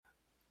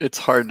It's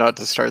hard not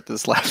to start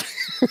this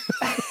laughing.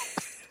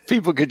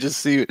 People could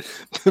just see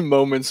the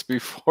moments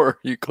before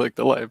you click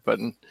the live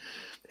button.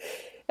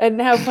 And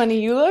how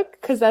funny you look,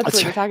 because that's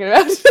what you're talking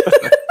about.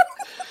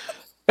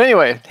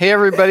 Anyway, hey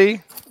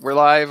everybody, we're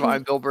live.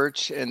 I'm Bill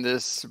Birch, and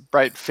this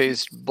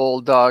bright-faced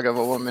bulldog of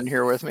a woman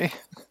here with me.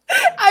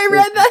 I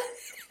read that.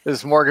 This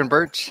is Morgan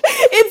Birch.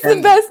 It's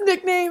the best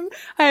nickname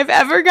I have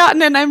ever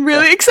gotten, and I'm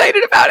really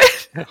excited about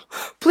it.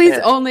 Please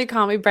only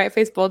call me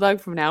Bright-Faced Bulldog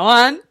from now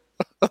on.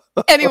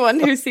 Anyone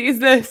who sees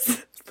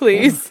this,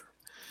 please.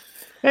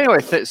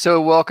 Anyway,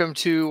 so welcome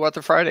to What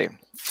the Friday.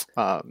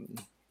 Got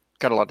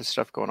a lot of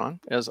stuff going on,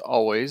 as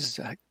always.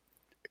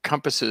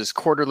 Compass's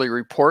quarterly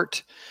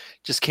report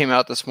just came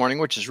out this morning,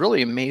 which is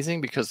really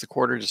amazing because the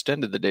quarter just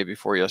ended the day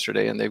before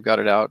yesterday, and they've got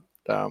it out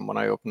when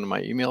I opened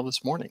my email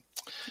this morning.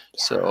 Yeah.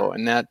 So,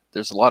 and that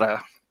there's a lot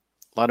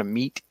of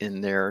meat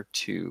in there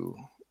to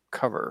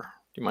cover.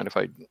 Do you mind if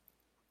I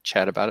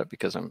chat about it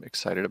because I'm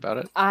excited about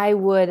it? I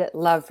would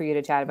love for you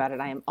to chat about it.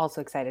 I am also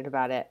excited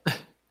about it.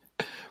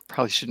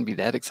 Probably shouldn't be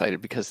that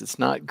excited because it's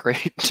not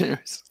great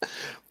news,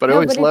 but I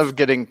always love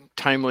getting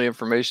timely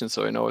information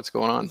so I know what's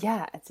going on.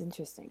 Yeah, it's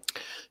interesting.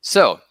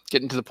 So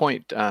getting to the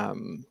point,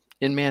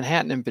 in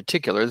Manhattan in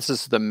particular, this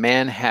is the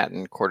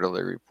Manhattan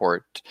quarterly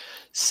report.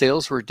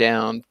 Sales were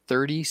down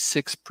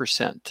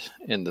 36%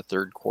 in the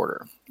third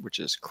quarter, which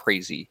is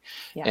crazy.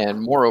 Yeah.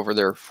 And moreover,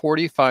 there are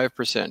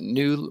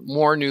 45%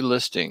 more new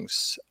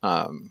listings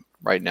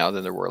right now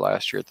than there were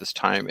last year at this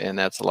time. And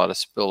that's a lot of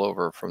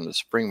spillover from the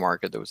spring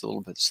market that was a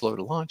little bit slow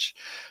to launch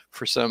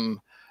for some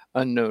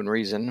unknown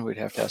reason. We'd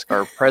have to ask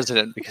our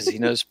president because he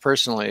knows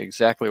personally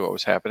exactly what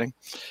was happening.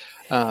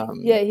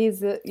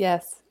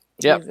 Yes.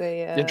 Yeah,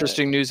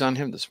 interesting news on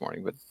him this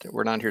morning, but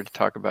we're not here to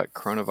talk about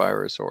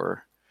coronavirus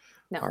or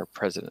our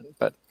president.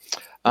 But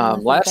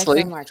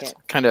lastly,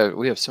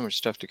 we have so much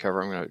stuff to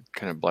cover. I'm going to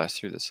kind of blast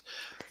through this.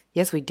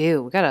 Yes, we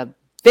do. We got a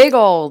big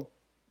old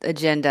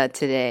agenda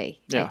today,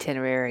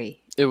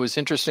 itinerary. It was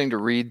interesting to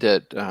read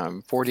that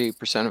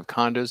 48% of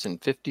condos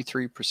and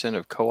 53%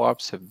 of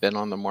co-ops have been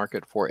on the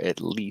market for at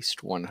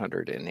least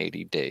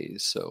 180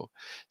 days. So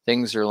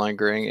things are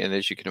lingering. And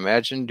as you can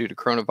imagine, due to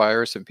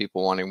coronavirus and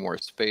people wanting more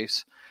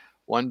space,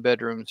 one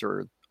bedrooms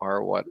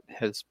are what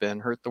has been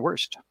hurt the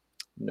worst.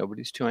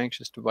 Nobody's too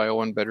anxious to buy a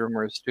one bedroom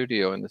or a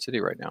studio in the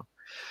city right now.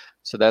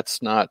 So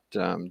that's not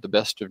the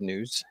best of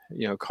news.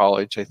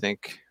 College, I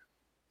think,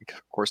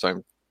 of course,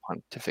 I'm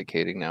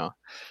pontificating now.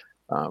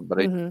 But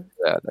I do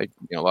that.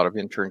 A lot of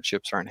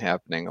internships aren't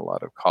happening. A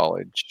lot of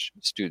college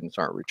students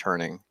aren't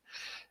returning.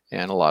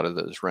 And a lot of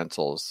those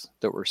rentals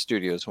that were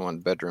studios, one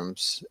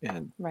bedrooms,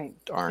 and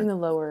aren't in the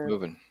lower,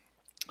 moving.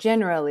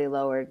 Generally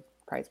lower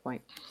price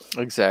point.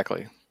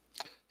 Exactly.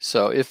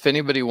 So if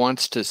anybody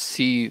wants to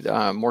see,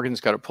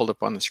 Morgan's got it pulled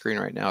up on the screen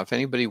right now. If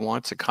anybody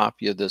wants a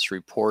copy of this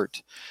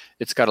report,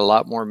 it's got a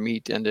lot more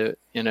meat in it,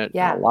 and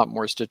a lot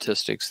more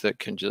statistics that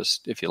can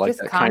if you like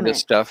that kind of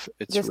stuff,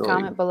 it's just really,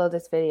 comment below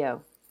this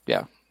video.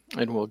 Yeah,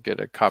 and we'll get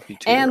a copy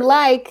too. And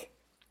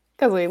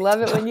because we love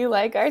it when you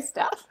like our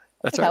stuff.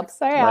 It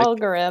helps our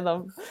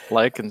algorithm.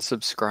 Like and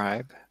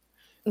subscribe.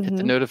 Hit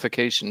the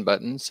notification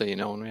button so you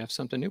know when we have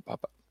something new pop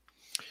up.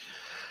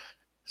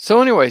 So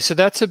anyway, so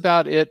that's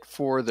about it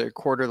for the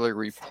quarterly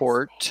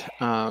report.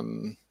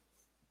 I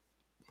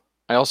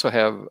also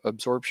have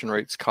absorption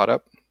rates caught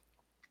up.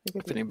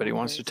 If anybody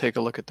wants to take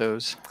a look at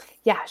those.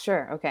 Yeah,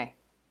 sure. Okay.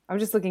 I'm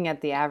just looking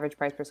at the average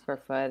price per square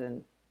foot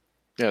and.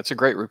 Yeah, it's a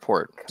great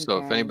report. So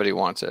if anybody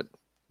wants it,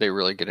 they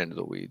really get into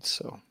the weeds.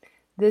 So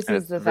this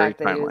is the fact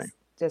that he was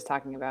just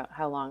talking about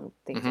how long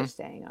things are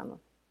staying on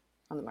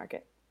the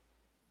market.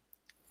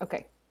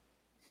 Okay.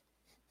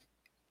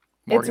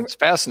 Morgan's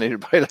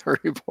fascinated by the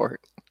report.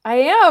 I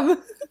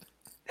am.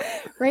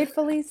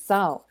 Rightfully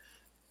so.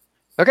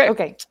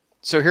 Okay.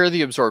 So here are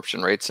the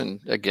absorption rates. And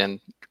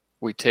again,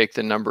 we take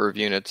the number of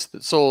units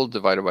that sold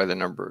divided by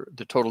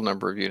the total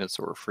number of units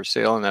that were for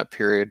sale in that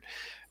period.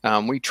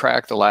 We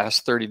track the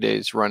last 30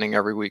 days running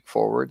every week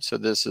forward. So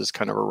this is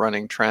kind of a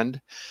running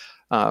trend.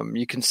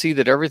 You can see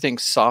that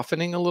everything's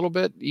softening a little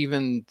bit.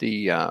 Even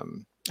the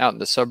out in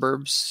the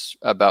suburbs,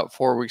 about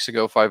 5 weeks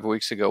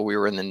ago, we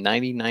were in the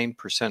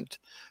 99%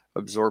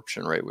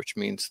 absorption rate, which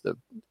means that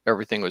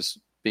everything was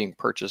being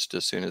purchased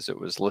as soon as it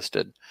was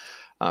listed.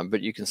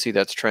 But you can see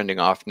that's trending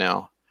off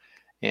now.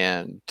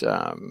 And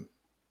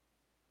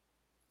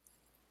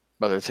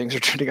other things are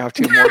trending off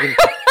too, Morgan.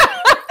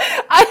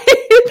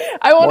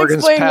 I won't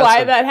explain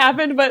why that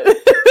happened, but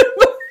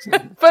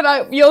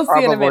you'll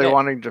see in a minute. Probably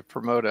wanting to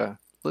promote a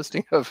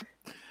listing of.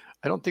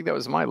 I don't think that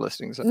was my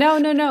listing. So. No.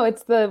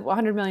 It's the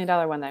 $100 million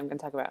one that I'm going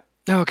to talk about.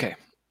 Okay,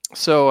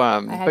 so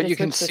but you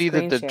can see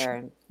that the share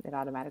and it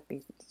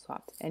automatically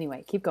swapped.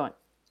 Anyway, keep going.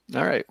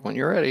 All right, when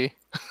you're ready.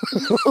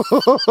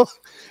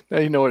 Now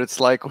you know what it's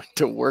like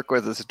to work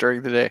with us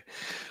during the day.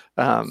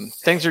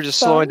 Things are just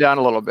slowing down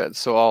a little bit,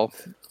 so I'll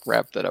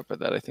wrap that up with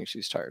that. I think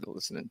she's tired of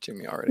listening to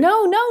me already.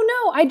 No.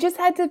 I just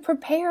had to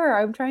prepare.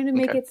 I'm trying to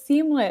make it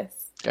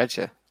seamless.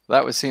 Gotcha.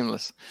 That was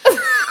seamless.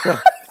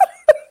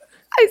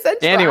 I said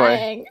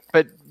Anyway,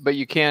 trying. but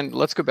you can,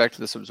 let's go back to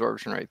this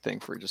absorption rate thing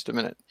for just a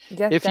minute. Yes, If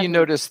you definitely.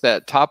 notice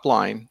that top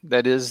line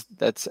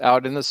that's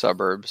out in the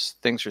suburbs,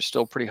 things are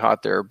still pretty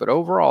hot there, but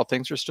overall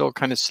things are still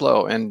kind of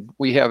slow. And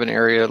we have an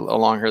area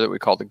along here that we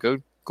call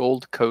the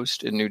Gold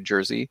Coast in New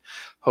Jersey,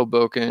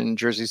 Hoboken,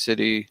 Jersey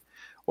City,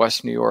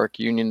 West New York,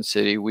 Union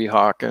City,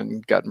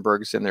 Weehawken,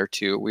 Guttenberg's in there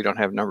too. We don't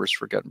have numbers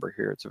for Guttenberg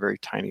here. It's a very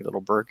tiny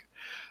little burg.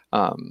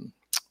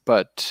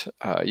 But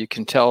you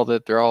can tell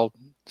that they're all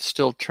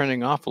still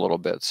trending off a little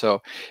bit.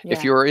 So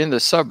if you're in the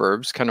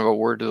suburbs, kind of a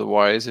word to the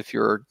wise, if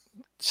you're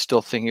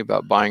still thinking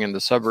about buying in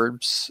the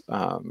suburbs,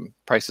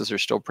 prices are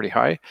still pretty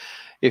high.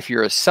 If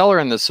you're a seller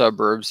in the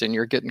suburbs and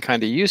you're getting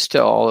kind of used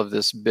to all of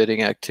this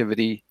bidding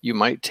activity, you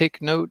might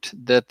take note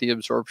that the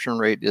absorption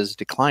rate is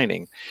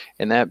declining.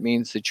 And that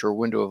means that your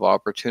window of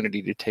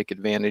opportunity to take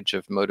advantage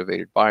of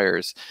motivated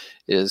buyers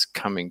is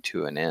coming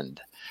to an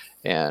end.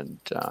 And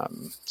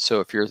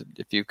so if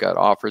you've got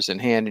offers in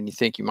hand and you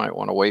think you might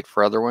want to wait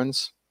for other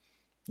ones,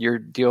 your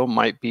deal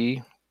might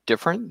be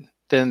different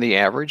than the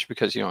average,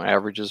 because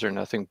averages are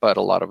nothing but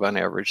a lot of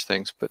unaveraged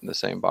things put in the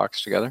same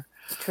box together.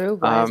 True,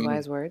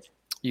 wise words.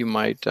 You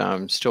might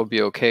still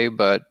be okay,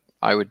 but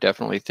I would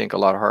definitely think a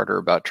lot harder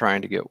about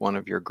trying to get one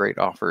of your great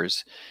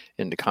offers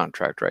into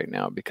contract right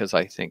now, because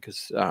I think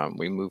as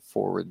we move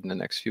forward in the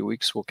next few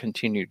weeks, we'll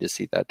continue to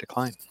see that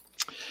decline.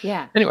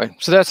 Yeah. Anyway,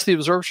 so that's the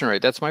absorption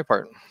rate. That's my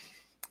part.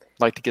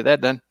 Like to get that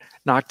done,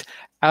 knocked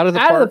out of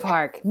the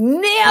park.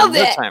 Nailed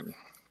it. Time.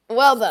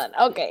 Well done.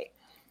 Okay.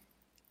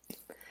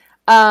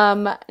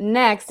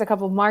 Next, a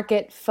couple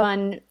market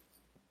fun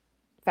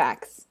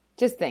facts,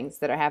 just things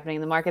that are happening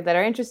in the market that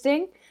are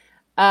interesting.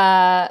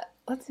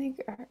 Let's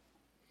make our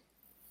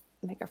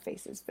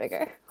faces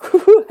bigger.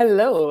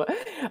 Hello.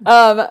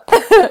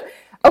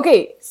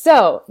 Okay,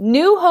 so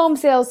new home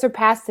sales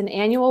surpassed an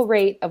annual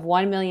rate of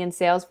 1 million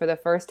sales for the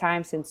first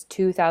time since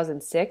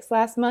 2006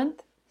 last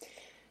month.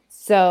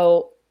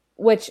 So,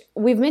 which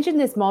we've mentioned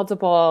this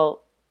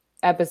multiple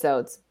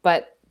episodes,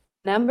 but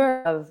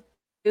number of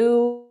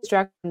new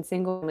construction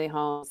single-family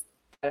homes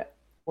that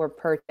were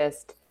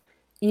purchased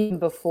even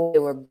before they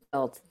were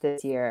built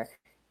this year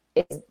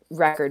is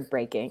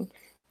record-breaking.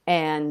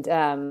 And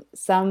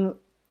some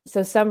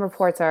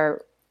reports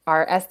are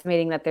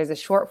estimating that there's a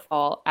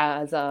shortfall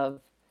as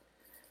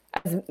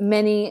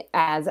many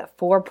as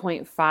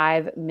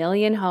 4.5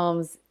 million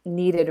homes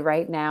needed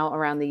right now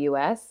around the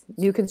U.S.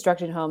 New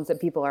construction homes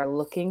that people are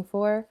looking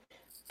for,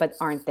 but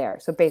aren't there.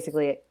 So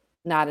basically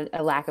not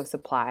a lack of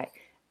supply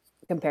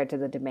compared to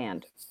the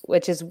demand,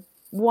 which is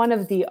one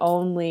of the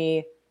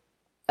only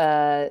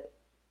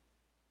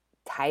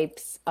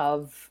types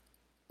of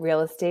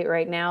real estate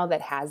right now that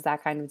has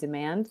that kind of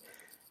demand.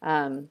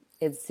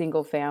 It's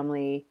single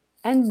family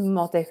and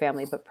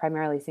multifamily, but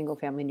primarily single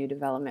family new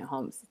development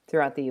homes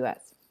throughout the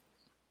U.S.,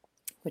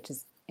 which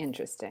is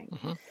interesting.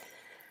 Mm-hmm.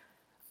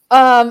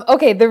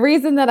 Okay, the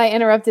reason that I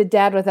interrupted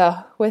Dad with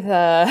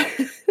an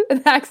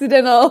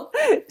accidental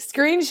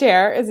screen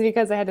share is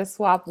because I had to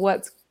swap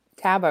what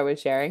tab I was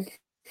sharing.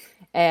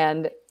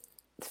 And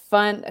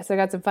fun, so I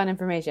got some fun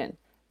information.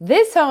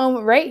 This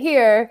home right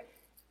here,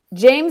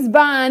 James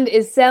Bond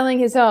is selling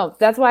his home.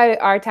 That's why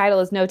our title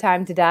is No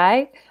Time to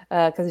Die,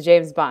 because of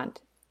James Bond.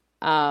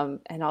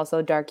 And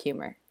also dark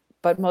humor,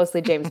 but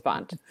mostly James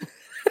Bond.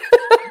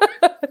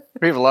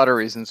 We have a lot of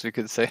reasons we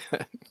could say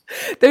that.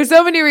 There's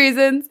so many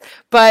reasons,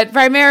 but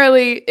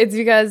primarily it's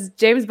because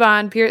James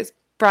Bond, Pierce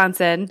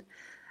Brosnan,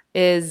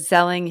 is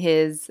selling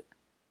his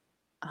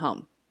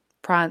home.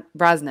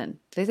 Brosnan.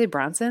 Did they say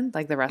Bronson?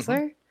 Like the wrestler?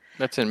 Mm-hmm.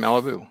 That's in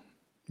Malibu.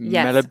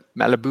 Yes.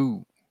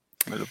 Malibu,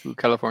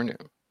 California.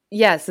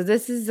 Yeah, so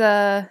this is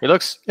It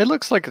looks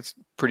like it's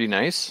pretty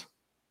nice.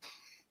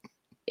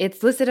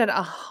 It's listed at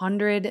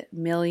 $100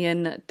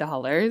 million,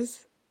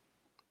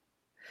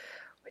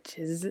 which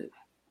is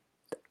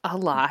a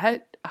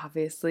lot,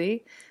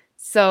 obviously.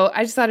 So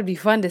I just thought it'd be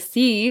fun to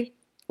see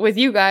with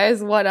you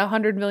guys what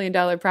 $100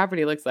 million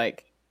property looks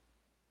like.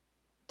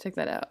 Check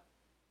that out.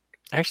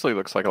 Actually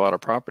looks like a lot of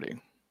property.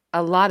 It's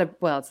a lot.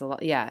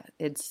 Yeah,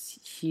 it's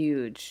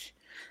huge.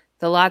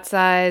 The lot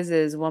size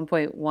is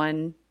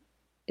 1.1.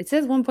 It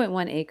says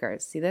 1.1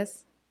 acres. See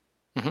this?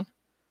 Mm-hmm.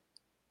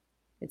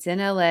 It's in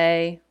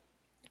LA.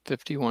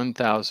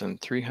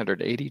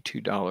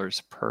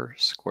 $51,382 per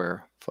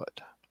square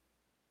foot.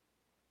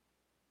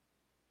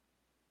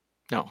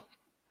 No.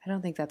 I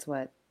don't think that's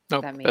what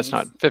that means. That's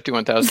not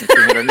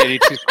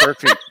 51,382 square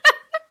feet.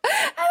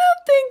 I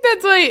don't think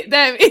that's what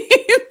that means.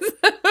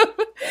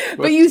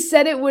 But you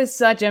said it with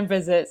such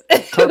emphasis.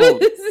 Total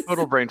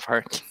brain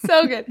fart.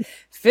 So good.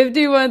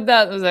 51,000.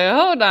 I was like,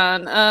 hold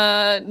on.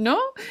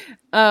 No.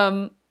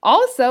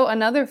 Also,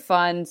 another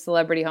fun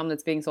celebrity home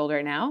that's being sold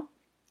right now.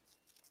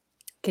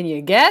 Can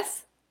you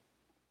guess?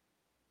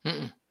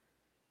 Mm-mm.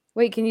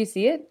 Wait, can you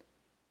see it?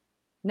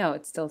 No,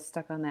 it's still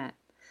stuck on that.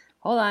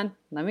 Hold on.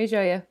 Let me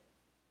show you.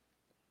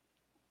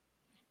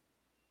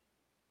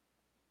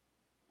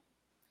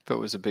 If it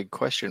was a big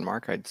question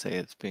mark, I'd say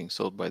it's being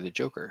sold by the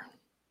Joker.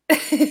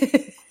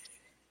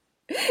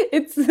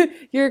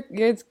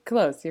 It's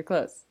close. You're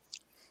close.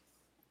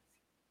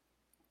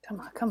 Come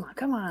on, come on,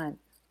 come on.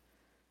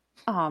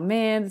 Oh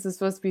man, this is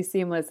supposed to be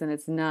seamless and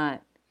it's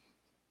not.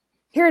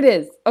 Here it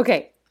is.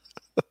 Okay.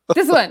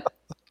 This one.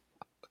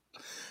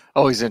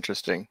 Always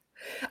interesting.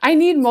 I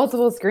need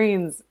multiple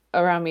screens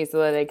around me so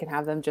that I can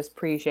have them just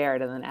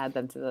pre-shared and then add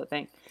them to the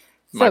thing.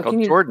 So Michael can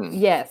you? Jordan.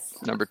 Yes.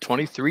 Number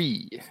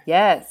 23.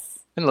 Yes.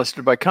 And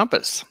listed by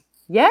Compass.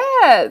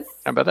 Yes.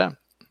 How about that?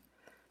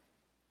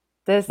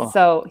 This. Well,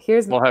 so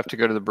here's. We'll have to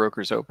go to the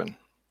Brokers Open.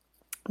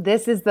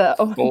 This is the.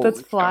 Oh,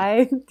 let's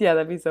fly. Cow. Yeah,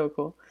 that'd be so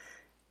cool.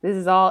 This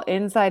is all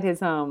inside his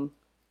home.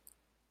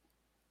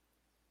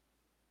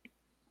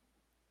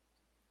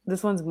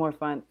 This one's more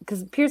fun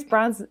because Pierce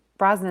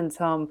Brosnan's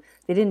home,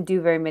 they didn't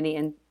do very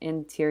many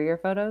interior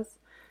photos.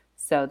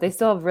 So they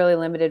still have really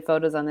limited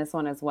photos on this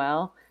one as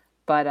well,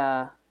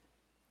 but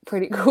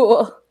pretty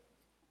cool.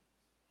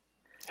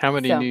 How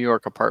many New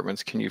York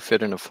apartments can you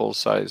fit in a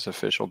full-size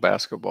official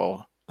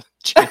basketball?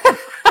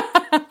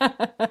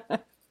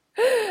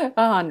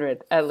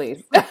 100 at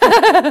least.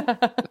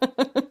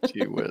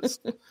 Gee whiz.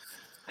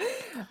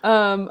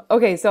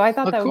 Okay, so I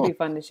thought that would be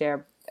fun to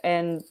share,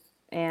 and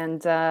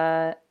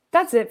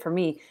that's it for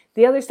me.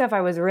 The other stuff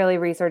I was really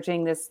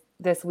researching this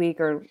week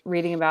or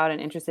reading about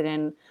and interested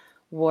in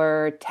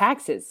were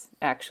taxes,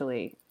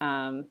 actually,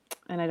 and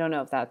I don't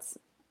know if that's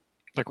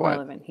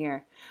relevant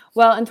here.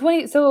 Well, in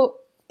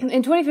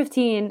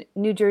 2015,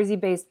 New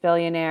Jersey-based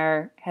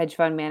billionaire hedge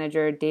fund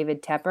manager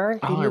David Tepper.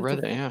 I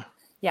read that. Yeah.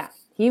 Yeah,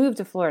 he moved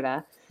to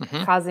Florida,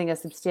 causing a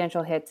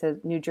substantial hit to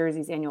New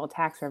Jersey's annual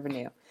tax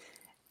revenue.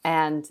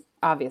 And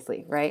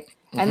obviously, right?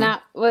 And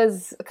that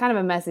was kind of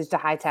a message to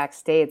high tax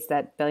states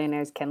that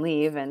billionaires can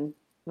leave and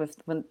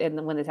when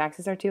the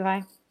taxes are too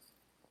high.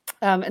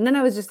 And then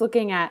I was just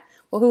looking at,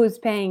 well, who's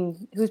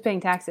paying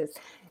taxes?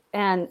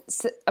 And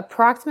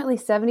approximately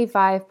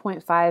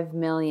 75.5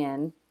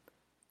 million,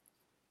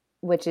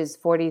 which is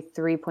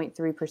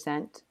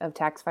 43.3% of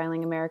tax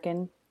filing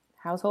American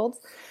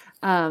households,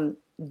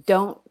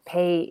 don't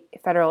pay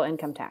federal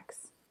income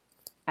tax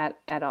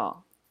at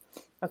all,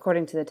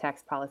 according to the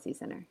Tax Policy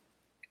Center.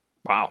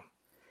 Wow.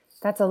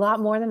 That's a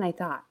lot more than I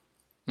thought.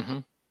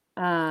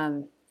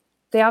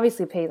 They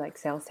obviously pay like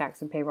sales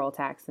tax and payroll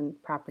tax and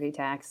property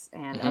tax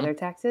and other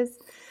taxes,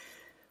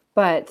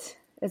 but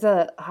it's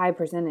a high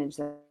percentage.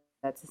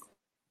 It's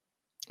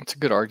a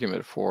good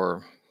argument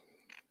for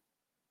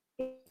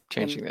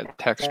changing the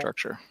tax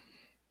structure.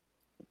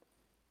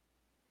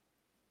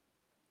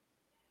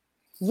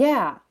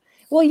 Yeah.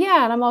 Well,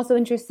 yeah, and I'm also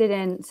interested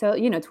in,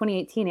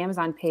 2018,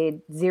 Amazon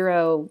paid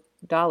 $0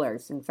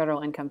 in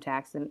federal income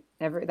tax, and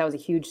that was a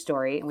huge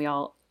story, and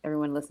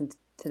everyone listened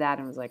to that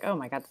and was like, "Oh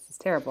my God, this is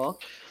terrible,"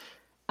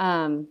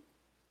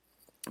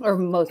 or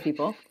most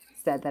people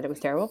said that it was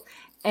terrible.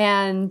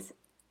 And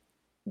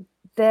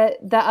the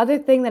other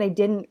thing that I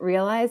didn't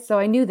realize, so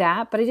I knew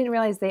that, but I didn't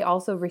realize they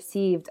also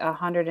received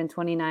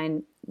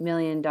 $129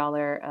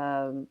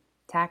 million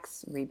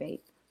tax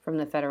rebate from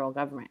the federal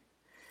government.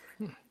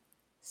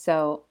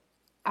 So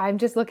I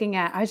was just looking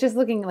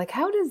like,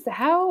 how do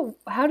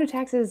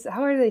taxes,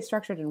 how are they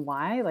structured and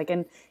why? Like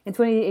in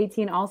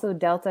 2018, also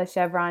Delta,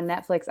 Chevron,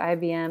 Netflix,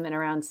 IBM, and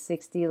around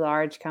 60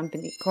 large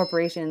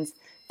corporations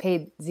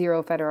paid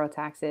zero federal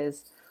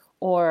taxes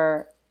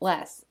or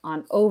less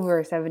on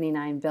over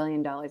 $79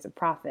 billion of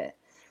profit.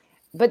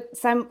 But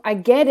I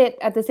get it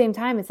at the same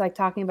time. It's like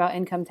talking about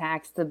income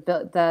tax. The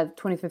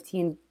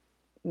 2015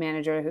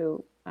 manager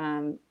who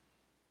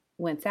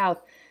went south.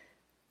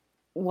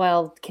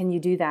 Well, can you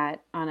do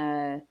that on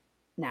a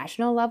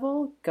national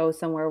level? Go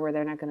somewhere where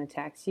they're not going to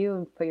tax you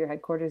and put your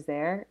headquarters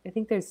there? I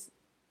think there's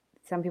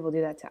some people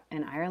do that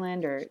in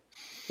Ireland or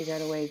figure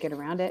out a way to get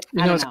around it.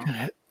 I don't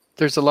know.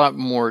 There's a lot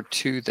more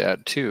to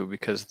that too,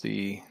 because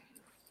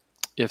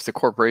if the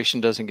corporation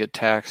doesn't get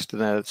taxed,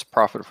 then it's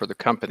profit for the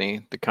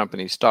company. The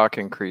company's stock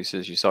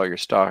increases. You sell your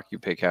stock, you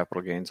pay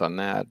capital gains on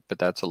that, but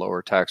that's a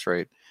lower tax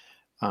rate.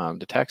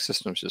 The tax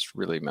system's just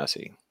really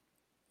messy.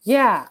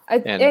 Yeah,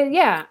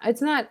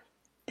 it's not.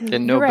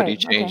 And nobody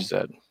changes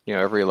that.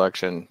 Every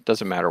election,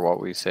 doesn't matter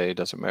what we say,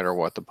 doesn't matter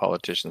what the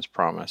politicians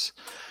promise.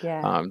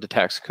 Yeah. The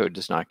tax code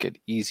does not get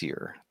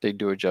easier. They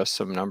do adjust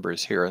some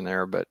numbers here and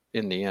there, but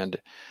in the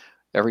end,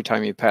 every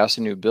time you pass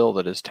a new bill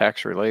that is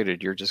tax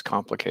related, you're just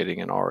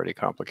complicating an already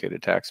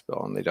complicated tax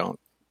bill, and they don't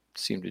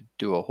seem to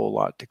do a whole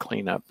lot to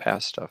clean up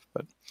past stuff.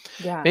 But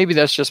maybe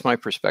that's just my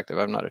perspective.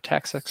 I'm not a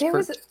tax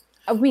expert.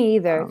 Me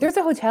either. There's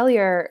a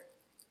hotelier.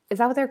 Is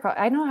that what they're called?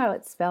 I don't know how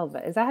it's spelled,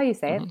 but is that how you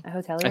say it? A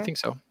hotelier? I think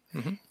so.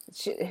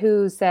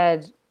 Who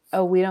said,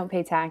 "Oh, we don't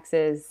pay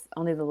taxes.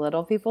 Only the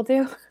little people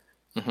do."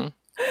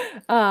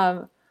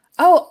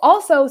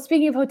 Also,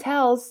 speaking of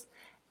hotels,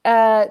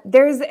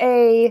 there's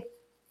a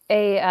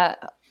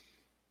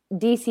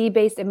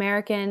DC-based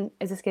American.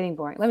 Is this getting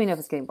boring? Let me know if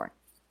it's getting boring.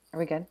 Are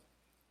we good?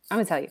 I'm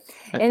gonna tell you.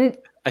 I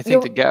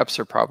think the gaps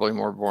are probably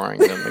more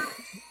boring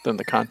than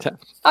the content.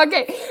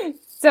 Okay.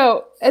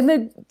 So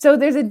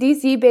there's a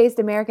DC-based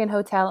American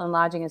Hotel and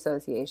Lodging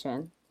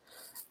Association,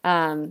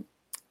 and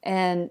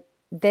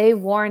they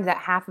warned that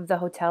half of the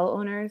hotel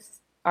owners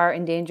are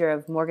in danger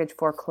of mortgage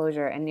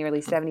foreclosure, and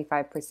nearly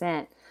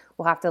 75%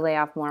 will have to lay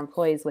off more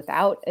employees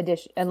without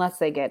unless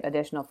they get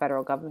additional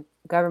federal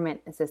government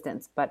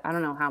assistance. But I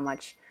don't know how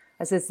much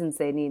assistance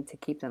they need to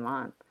keep them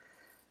on.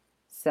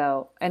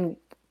 So, and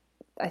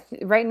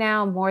right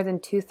now, more than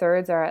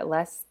 2/3 are at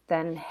less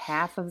than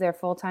half of their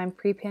full-time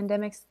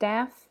pre-pandemic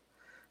staff,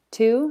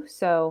 too.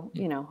 So,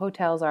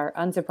 hotels are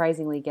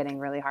unsurprisingly getting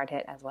really hard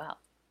hit as well.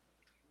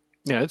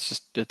 Yeah,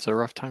 it's a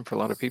rough time for a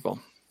lot of people,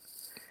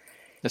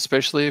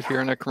 especially if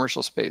you're in a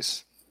commercial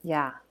space.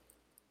 Yeah.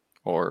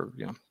 Or,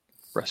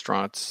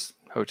 restaurants,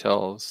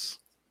 hotels,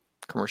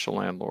 commercial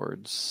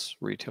landlords,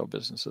 retail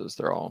businesses,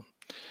 they're all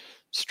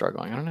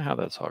struggling. I don't know how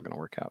that's all going to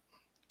work out.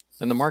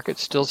 And the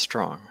market's still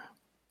strong.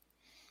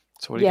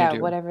 So what are you going to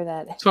do? Whatever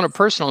that is. So on a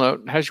personal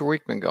note, how's your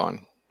week been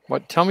going?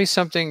 Tell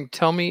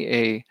me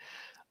a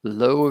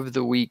low of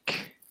the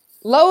week.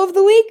 Low of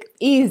the week?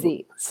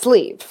 Easy.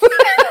 Sleep.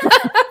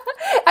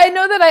 I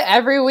know that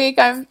every week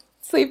I'm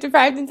sleep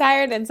deprived and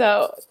tired, and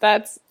so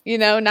that's,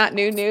 not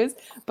new news.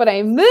 But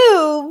I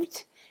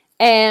moved,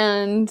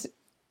 and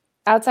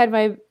outside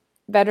my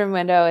bedroom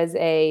window is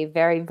a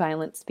very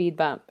violent speed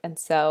bump, and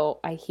so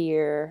I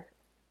hear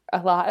a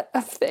lot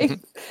of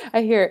things.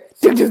 I hear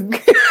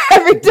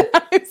every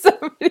time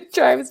somebody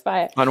drives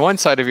by it. On one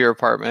side of your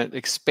apartment,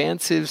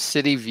 expansive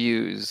city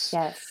views.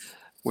 Yes.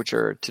 Which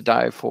are to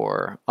die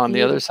for. On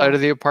the other side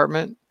of the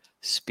apartment,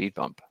 speed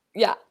bump.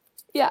 Yeah.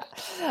 Yeah.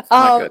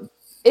 Not good.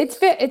 It's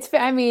good.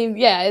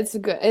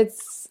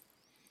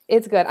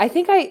 It's good. I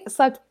think I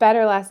slept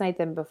better last night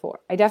than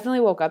before. I definitely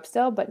woke up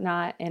still, but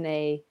not in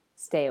a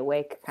stay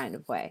awake kind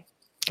of way.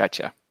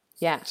 Gotcha.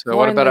 Yeah. So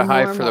what about a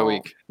high for the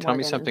week? Tell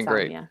me something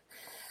great. What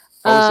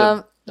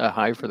was a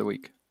high for the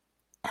week?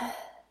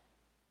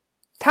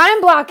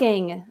 Time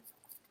blocking.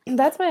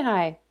 That's my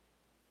high.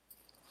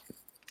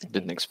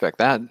 Didn't expect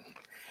that.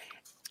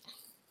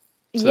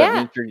 So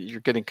that means you're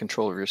getting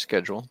control of your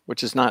schedule,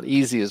 which is not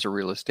easy as a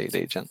real estate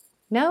agent.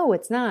 No,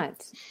 it's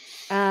not.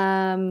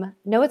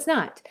 No, it's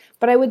not.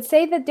 But I would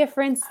say the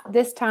difference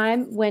this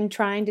time when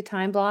trying to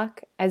time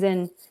block, as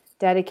in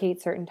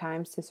dedicate certain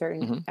times to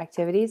certain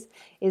activities,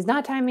 is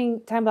not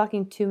time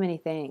blocking too many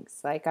things.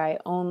 Like I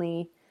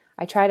only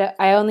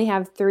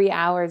have 3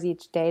 hours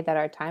each day that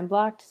are time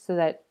blocked so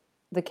that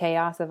the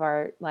chaos of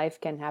our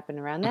life can happen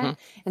around that.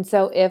 And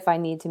so if I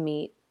need to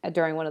meet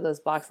during one of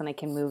those blocks, then I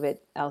can move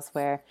it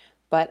elsewhere.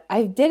 But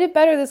I did it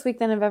better this week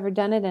than I've ever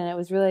done it, and it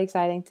was really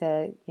exciting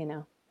to,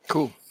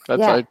 Cool.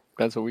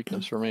 That's a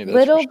weakness for me.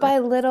 Little by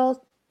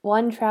little,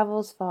 one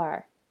travels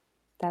far.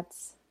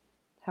 That's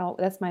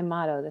my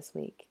motto this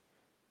week.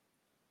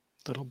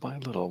 Little by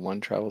little,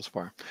 one travels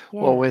far.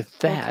 Yeah, well, with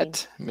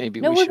that, maybe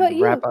we should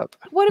wrap up.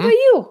 What about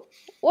you?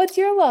 What's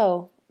your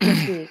low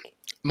this week?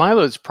 My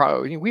low's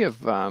probably, we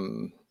have,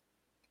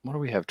 what do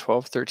we have?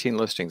 12, 13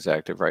 listings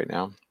active right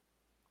now.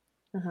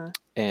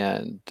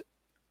 And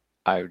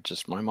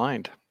my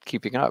mind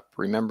keeping up,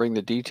 remembering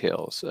the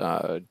details.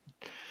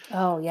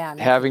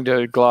 Having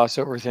to gloss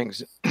over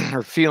things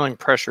or feeling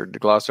pressured to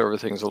gloss over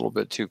things a little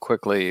bit too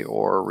quickly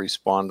or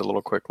respond a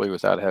little quickly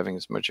without having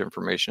as much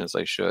information as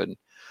I should.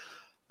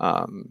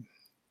 I've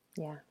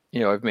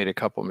made a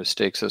couple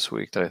mistakes this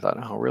week that I thought,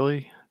 oh,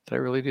 really? Did I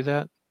really do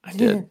that? I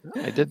did.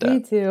 I did that. Me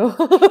too.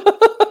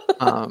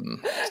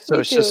 So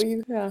it's just,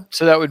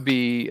 so that would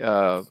be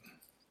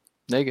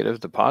negative.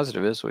 The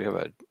positive is we have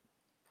a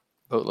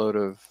boatload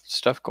of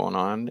stuff going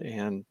on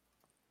and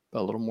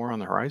a little more on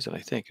the horizon.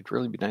 I think it'd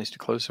really be nice to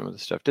close some of the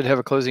stuff. Did have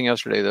a closing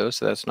yesterday though,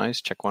 so that's nice.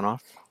 Check one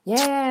off.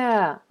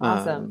 Yeah,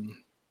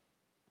 awesome.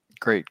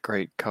 Great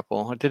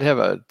couple. I did have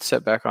a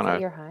setback on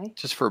your high?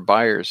 Just for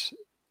buyers.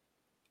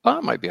 Oh,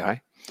 it might be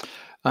high.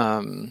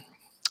 I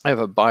have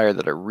a buyer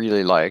that I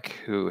really like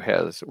who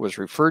was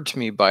referred to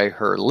me by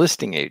her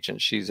listing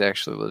agent. She's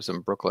actually lives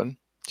in Brooklyn.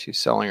 She's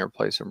selling her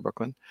place in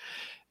Brooklyn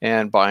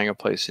and buying a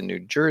place in New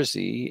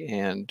Jersey,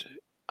 and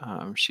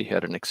she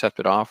had an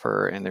accepted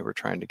offer and they were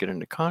trying to get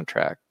into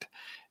contract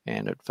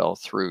and it fell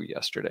through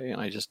yesterday. And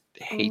I just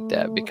hate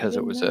that because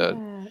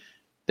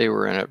they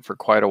were in it for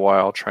quite a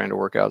while trying to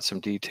work out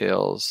some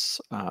details.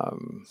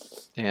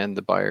 And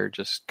the buyer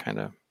just kind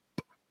of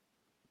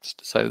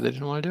decided they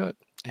didn't want to do it.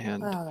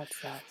 And that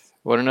sucks.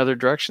 Went another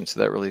direction. So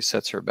that really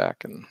sets her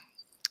back. And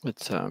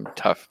it's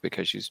tough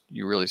because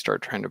you really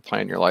start trying to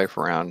plan your life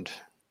around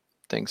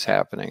things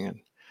happening. And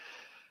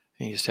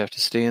you just have to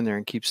stay in there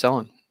and keep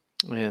selling.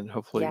 And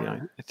hopefully, I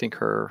think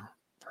her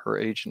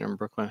agent in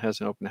Brooklyn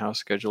has an open house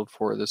scheduled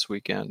for this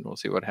weekend. We'll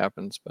see what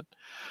happens, but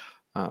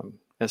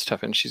it's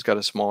tough. And she's got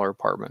a smaller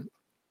apartment,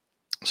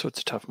 so it's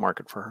a tough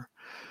market for her.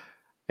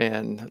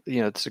 And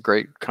it's a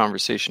great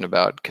conversation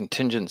about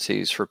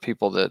contingencies for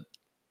people that,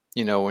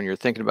 when you're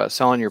thinking about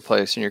selling your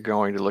place and you're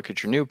going to look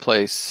at your new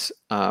place,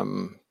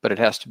 but it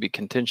has to be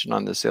contingent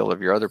on the sale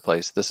of your other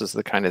place. This is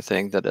the kind of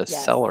thing that a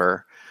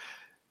seller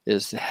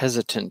is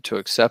hesitant to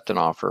accept an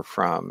offer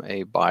from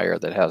a buyer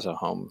that has a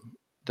home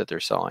that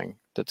they're selling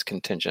that's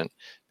contingent,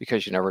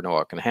 because you never know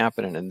what can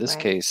happen. And in this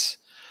case,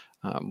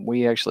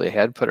 we actually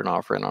had put an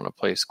offer in on a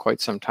place quite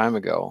some time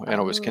ago, and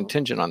it was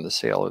contingent on the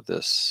sale of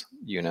this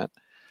unit.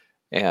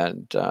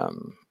 And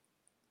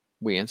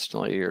we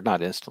instantly, or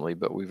not instantly,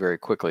 but we very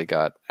quickly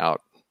got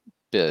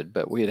outbid.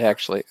 But we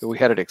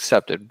had it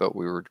accepted, but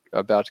we were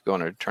about to go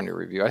on an attorney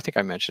review. I think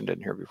I mentioned it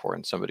in here before,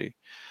 and somebody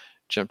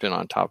jumped in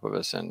on top of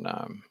us and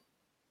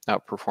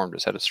outperformed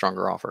us, had a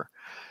stronger offer.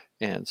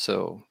 And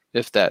so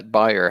if that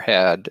buyer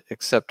had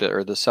accepted,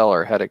 or the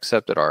seller had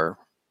accepted our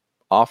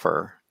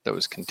offer that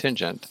was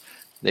contingent,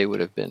 they would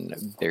have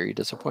been very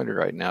disappointed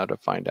right now to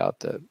find out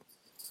that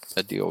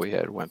a deal we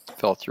had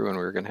fell through and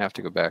we were going to have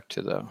to go back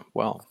to the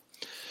well.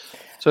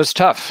 So it's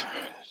tough.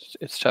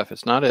 It's tough.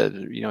 It's not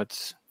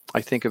it's,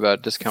 I think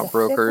about discount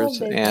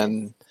brokers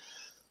and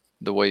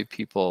the way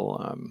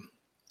people,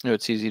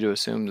 it's easy to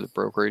assume that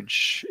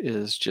brokerage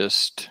is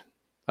just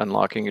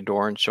unlocking a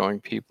door and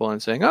showing people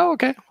and saying, oh,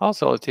 okay, I'll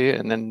sell it to you.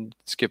 And then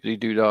skippity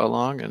doo dah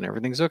along and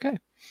everything's okay.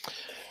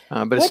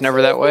 But it's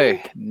never that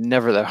way.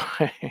 Never that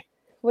way.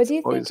 What do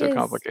you think always so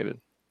complicated.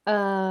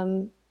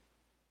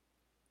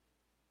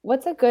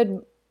 What's a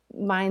good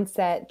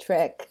mindset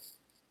trick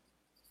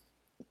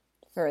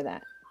for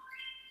that?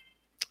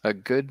 A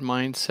good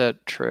mindset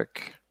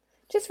trick?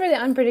 Just for the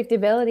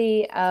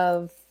unpredictability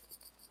of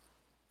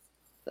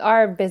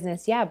our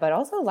business, yeah, but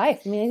also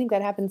life. I mean, I think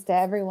that happens to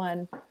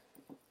everyone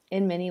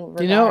in many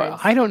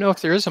regards. I don't know if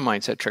there is a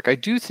mindset trick. I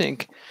do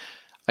think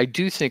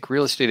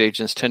real estate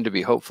agents tend to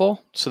be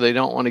hopeful, so they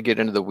don't want to get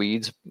into the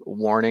weeds,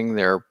 warning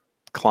their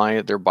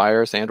client, their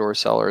buyers and or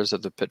sellers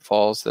of the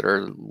pitfalls that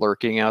are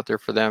lurking out there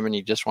for them, and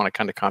you just want to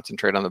kind of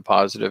concentrate on the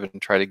positive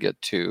and try to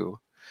get to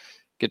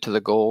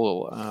the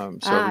goal,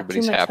 so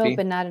everybody's too much happy. Hope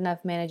and not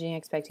enough managing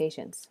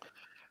expectations.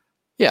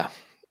 Yeah,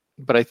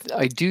 but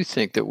I do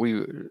think that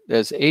we,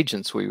 as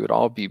agents, we would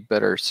all be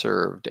better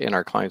served, and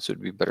our clients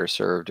would be better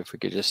served if we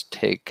could just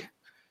take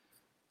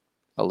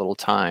a little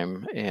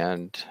time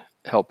and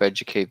help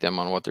educate them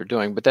on what they're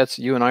doing. But that's,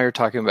 you and I are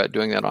talking about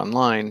doing that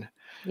online.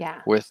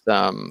 Yeah. With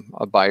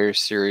a buyer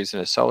series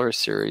and a seller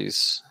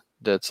series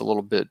that's a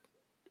little bit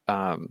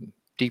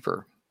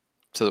deeper,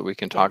 so that we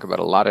can talk about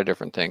a lot of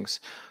different things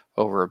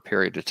over a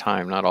period of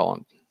time, not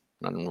all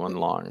in one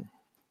long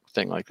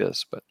thing like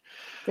this. But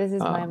this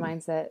is my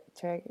mindset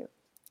trick.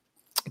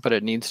 But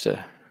it needs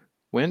to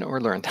win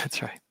or learn.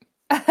 That's right.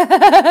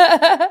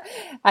 I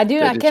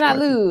cannot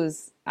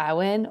lose. I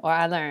win or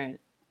I learn.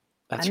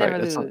 That's I right.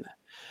 never lose.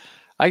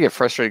 I get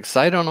frustrated because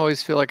I don't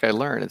always feel like I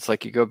learn. It's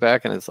like you go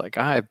back and it's like,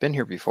 I've been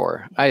here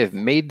before. I have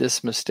made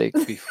this mistake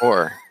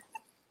before.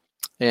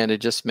 And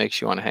it just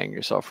makes you want to hang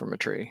yourself from a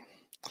tree.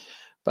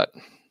 But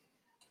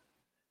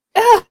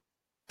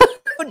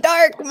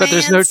dark, man. But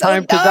there's no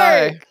time to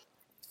die.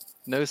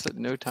 No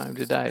time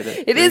to die.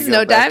 It is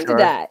no time to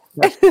die.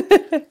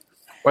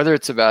 Whether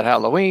it's about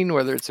Halloween,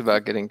 whether it's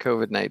about getting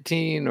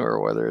COVID-19, or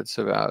whether it's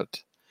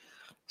about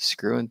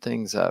screwing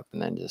things up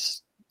and then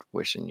just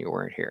wishing you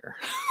weren't here.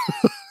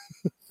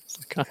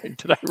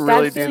 Did I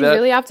really do that?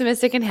 Really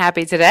optimistic and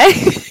happy today.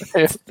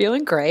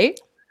 Feeling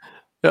great.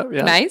 Yeah.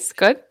 Nice.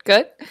 Good.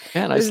 Yeah,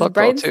 and I slept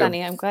bright well and too.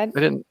 Sunny. I'm glad. I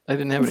didn't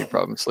have any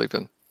problem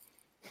sleeping.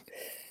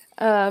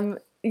 Yeah,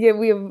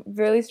 we have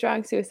really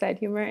strong suicide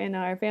humor in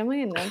our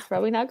family, and that's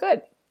probably not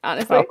good,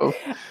 honestly. Oh,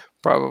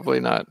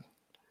 probably not.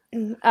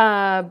 In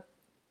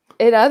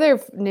other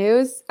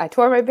news, I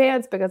tore my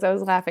pants because I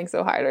was laughing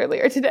so hard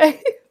earlier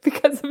today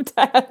because of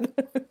Dad.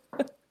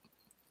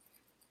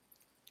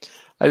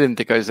 I didn't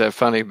think I was that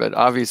funny, but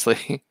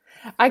obviously.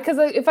 Because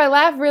if I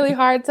laugh really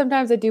hard,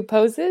 sometimes I do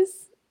poses.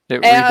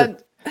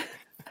 And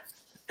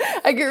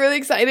I get really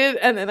excited,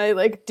 and then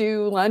I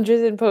do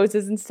lunges and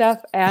poses and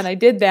stuff, and I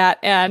did that,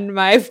 and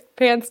my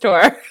pants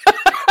tore.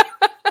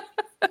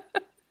 It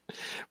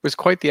was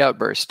quite the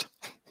outburst.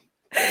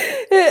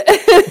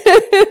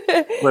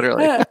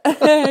 Literally.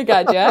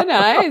 Gotcha. No,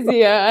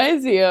 I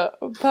see you.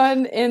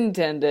 Pun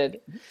intended.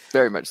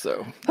 Very much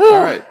so.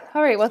 All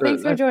right. Well,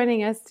 thanks for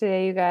joining us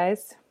today, you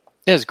guys.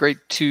 Yeah, it's great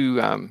to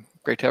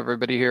have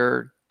everybody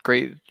here.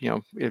 Great,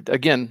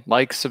 again,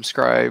 like,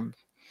 subscribe,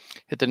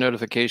 hit the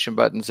notification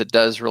buttons. It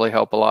does really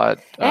help a lot.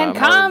 And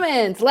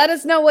comments. Let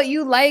us know what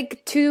you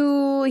like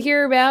to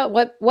hear about.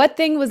 What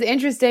thing was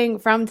interesting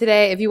from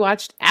today, if you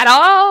watched at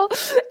all.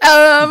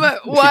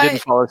 If you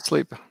didn't fall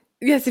asleep.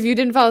 Yes, if you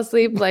didn't fall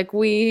asleep, like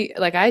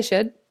I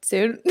should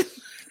soon.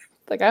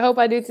 I hope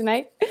I do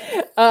tonight.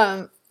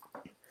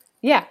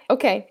 Yeah.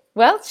 Okay.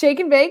 Well, shake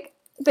and bake.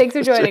 Thanks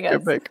for joining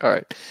us. All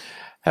right.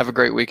 Have a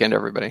great weekend,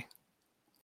 everybody.